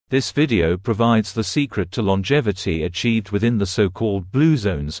This video provides the secret to longevity achieved within the so-called blue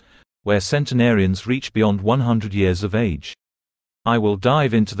zones, where centenarians reach beyond 100 years of age. I will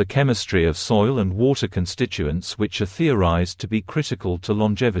dive into the chemistry of soil and water constituents which are theorized to be critical to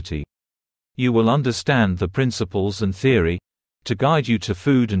longevity. You will understand the principles and theory to guide you to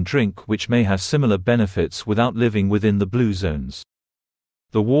food and drink which may have similar benefits without living within the blue zones.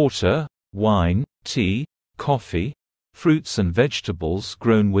 The water, wine, tea, coffee, fruits and vegetables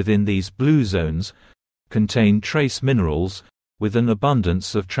grown within these blue zones contain trace minerals with an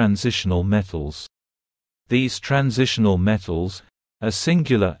abundance of transitional metals. These transitional metals are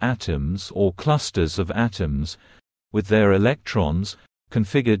singular atoms or clusters of atoms with their electrons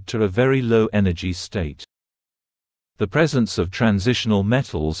configured to a very low energy state. The presence of transitional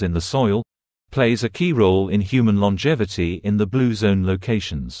metals in the soil plays a key role in human longevity in the blue zone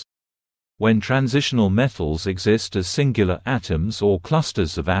locations. When transitional metals exist as singular atoms or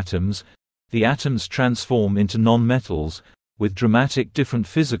clusters of atoms, the atoms transform into non-metals with dramatic different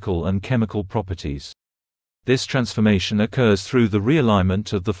physical and chemical properties. This transformation occurs through the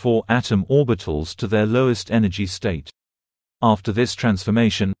realignment of the four atom orbitals to their lowest energy state. After this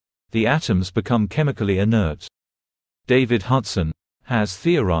transformation, the atoms become chemically inert. David Hudson has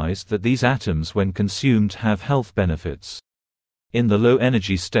theorized that these atoms when consumed have health benefits. In the low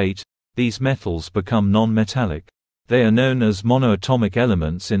energy state, these metals become non-metallic. They are known as monoatomic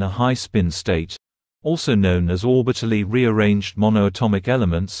elements in a high-spin state, also known as orbitally rearranged monoatomic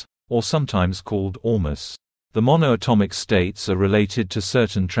elements, or sometimes called ormus. The monoatomic states are related to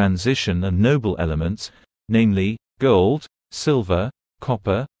certain transition and noble elements, namely, gold, silver,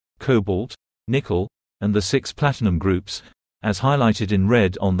 copper, cobalt, nickel, and the 6 platinum groups, as highlighted in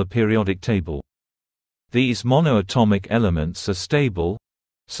red on the periodic table. These monoatomic elements are stable,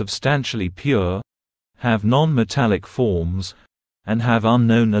 substantially pure, have non-metallic forms, and have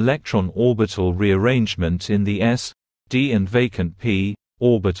unknown electron orbital rearrangement in the s, d and vacant p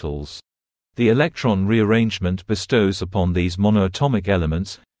orbitals. The electron rearrangement bestows upon these monoatomic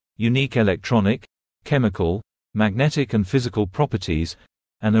elements unique electronic, chemical, magnetic and physical properties,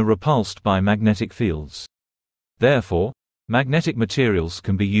 and are repulsed by magnetic fields. Therefore, magnetic materials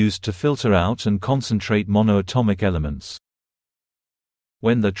can be used to filter out and concentrate monoatomic elements.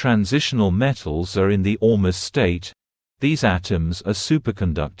 When the transitional metals are in the ormus state, these atoms are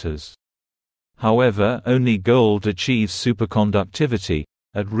superconductors. However, only gold achieves superconductivity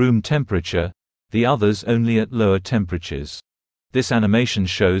at room temperature, the others only at lower temperatures. This animation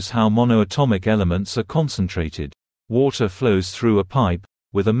shows how monoatomic elements are concentrated. Water flows through a pipe,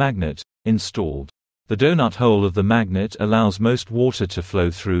 with a magnet installed. The donut hole of the magnet allows most water to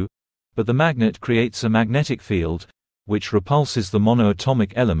flow through, but the magnet creates a magnetic field, which repulses the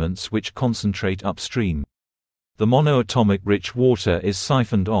monoatomic elements which concentrate upstream. The monoatomic-rich water is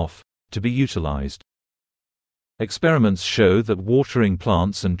siphoned off, to be utilized. Experiments show that watering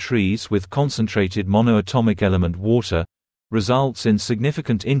plants and trees with concentrated monoatomic element water results in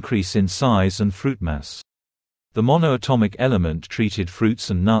significant increase in size and fruit mass. The monoatomic element-treated fruits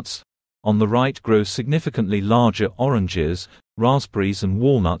and nuts on the right grow significantly larger oranges, raspberries and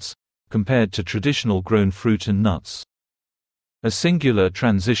walnuts, compared to traditional grown fruit and nuts. A singular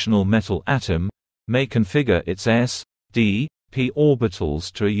transitional metal atom may configure its s, d, p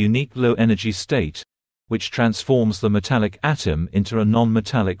orbitals to a unique low-energy state, which transforms the metallic atom into a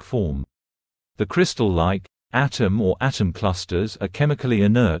non-metallic form. The crystal-like atom or atom clusters are chemically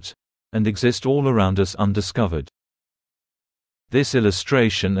inert and exist all around us undiscovered. This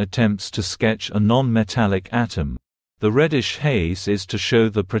illustration attempts to sketch a non-metallic atom. The reddish haze is to show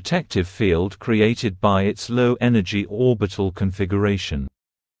the protective field created by its low-energy orbital configuration.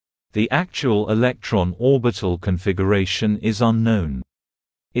 The actual electron orbital configuration is unknown.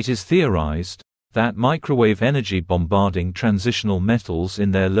 It is theorized that microwave energy bombarding transitional metals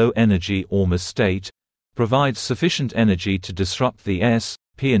in their low-energy ormus state provides sufficient energy to disrupt the s,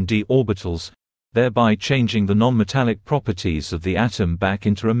 p and d orbitals, thereby changing the non-metallic properties of the atom back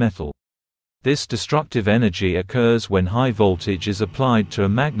into a metal. This destructive energy occurs when high voltage is applied to a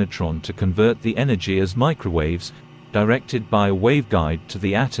magnetron to convert the energy as microwaves, directed by a waveguide to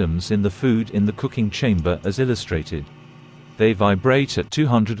the atoms in the food in the cooking chamber as illustrated. They vibrate at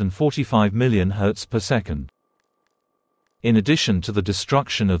 245 million Hz per second. In addition to the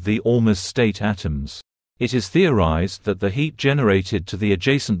destruction of the ormus state atoms, it is theorized that the heat generated to the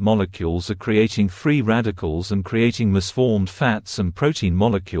adjacent molecules are creating free radicals and creating misformed fats and protein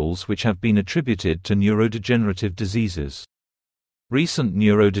molecules which have been attributed to neurodegenerative diseases. Recent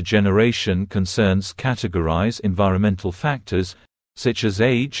neurodegeneration concerns categorize environmental factors, such as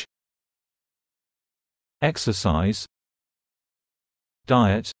age, exercise,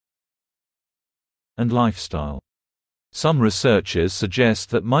 diet, and lifestyle. Some researchers suggest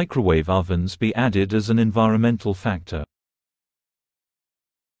that microwave ovens be added as an environmental factor.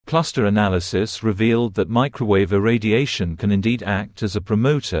 Cluster analysis revealed that microwave irradiation can indeed act as a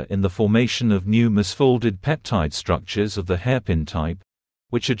promoter in the formation of new misfolded peptide structures of the hairpin type,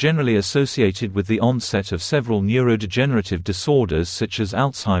 which are generally associated with the onset of several neurodegenerative disorders such as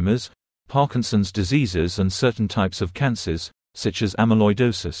Alzheimer's, Parkinson's diseases and certain types of cancers, such as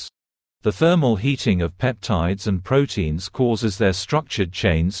amyloidosis. The thermal heating of peptides and proteins causes their structured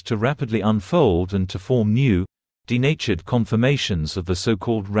chains to rapidly unfold and to form new, denatured conformations of the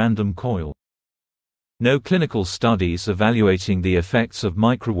so-called random coil. No clinical studies evaluating the effects of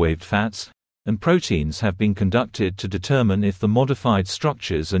microwaved fats and proteins have been conducted to determine if the modified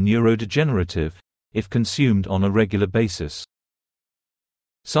structures are neurodegenerative, if consumed on a regular basis.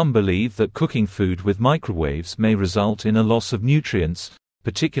 Some believe that cooking food with microwaves may result in a loss of nutrients,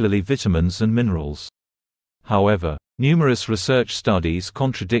 particularly vitamins and minerals. However, numerous research studies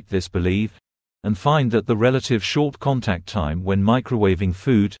contradict this belief, and find that the relative short contact time when microwaving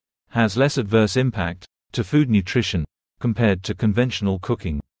food has less adverse impact to food nutrition compared to conventional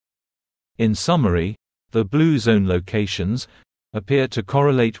cooking. In summary, the blue zone locations appear to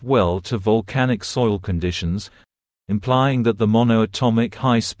correlate well to volcanic soil conditions, implying that the monoatomic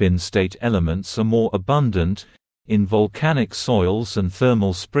high-spin state elements are more abundant in volcanic soils and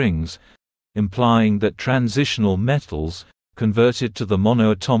thermal springs, implying that transitional metals converted to the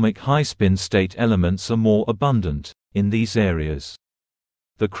monoatomic high-spin state elements are more abundant in these areas.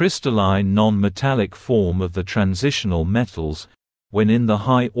 The crystalline non-metallic form of the transitional metals, when in the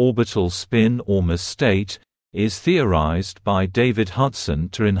high orbital spin or Ms state, is theorized by David Hudson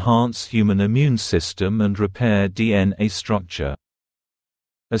to enhance human immune system and repair DNA structure.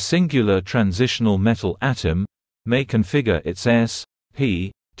 A singular transitional metal atom may configure its s,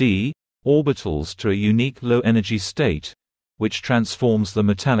 p, d orbitals to a unique low-energy state, which transforms the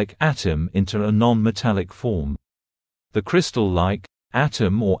metallic atom into a non-metallic form. The crystal-like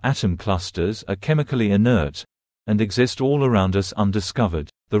atom or atom clusters are chemically inert and exist all around us undiscovered.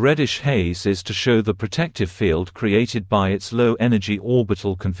 The reddish haze is to show the protective field created by its low-energy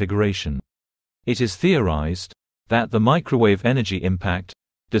orbital configuration. It is theorized that the microwave energy impact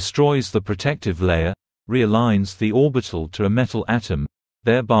destroys the protective layer, realigns the orbital to a metal atom,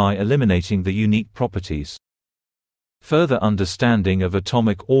 thereby eliminating the unique properties. Further understanding of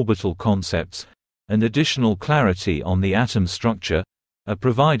atomic orbital concepts and additional clarity on the atom structure are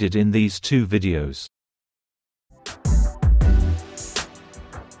provided in these two videos.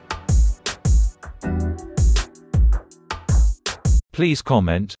 Please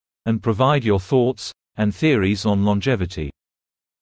comment and provide your thoughts and theories on longevity.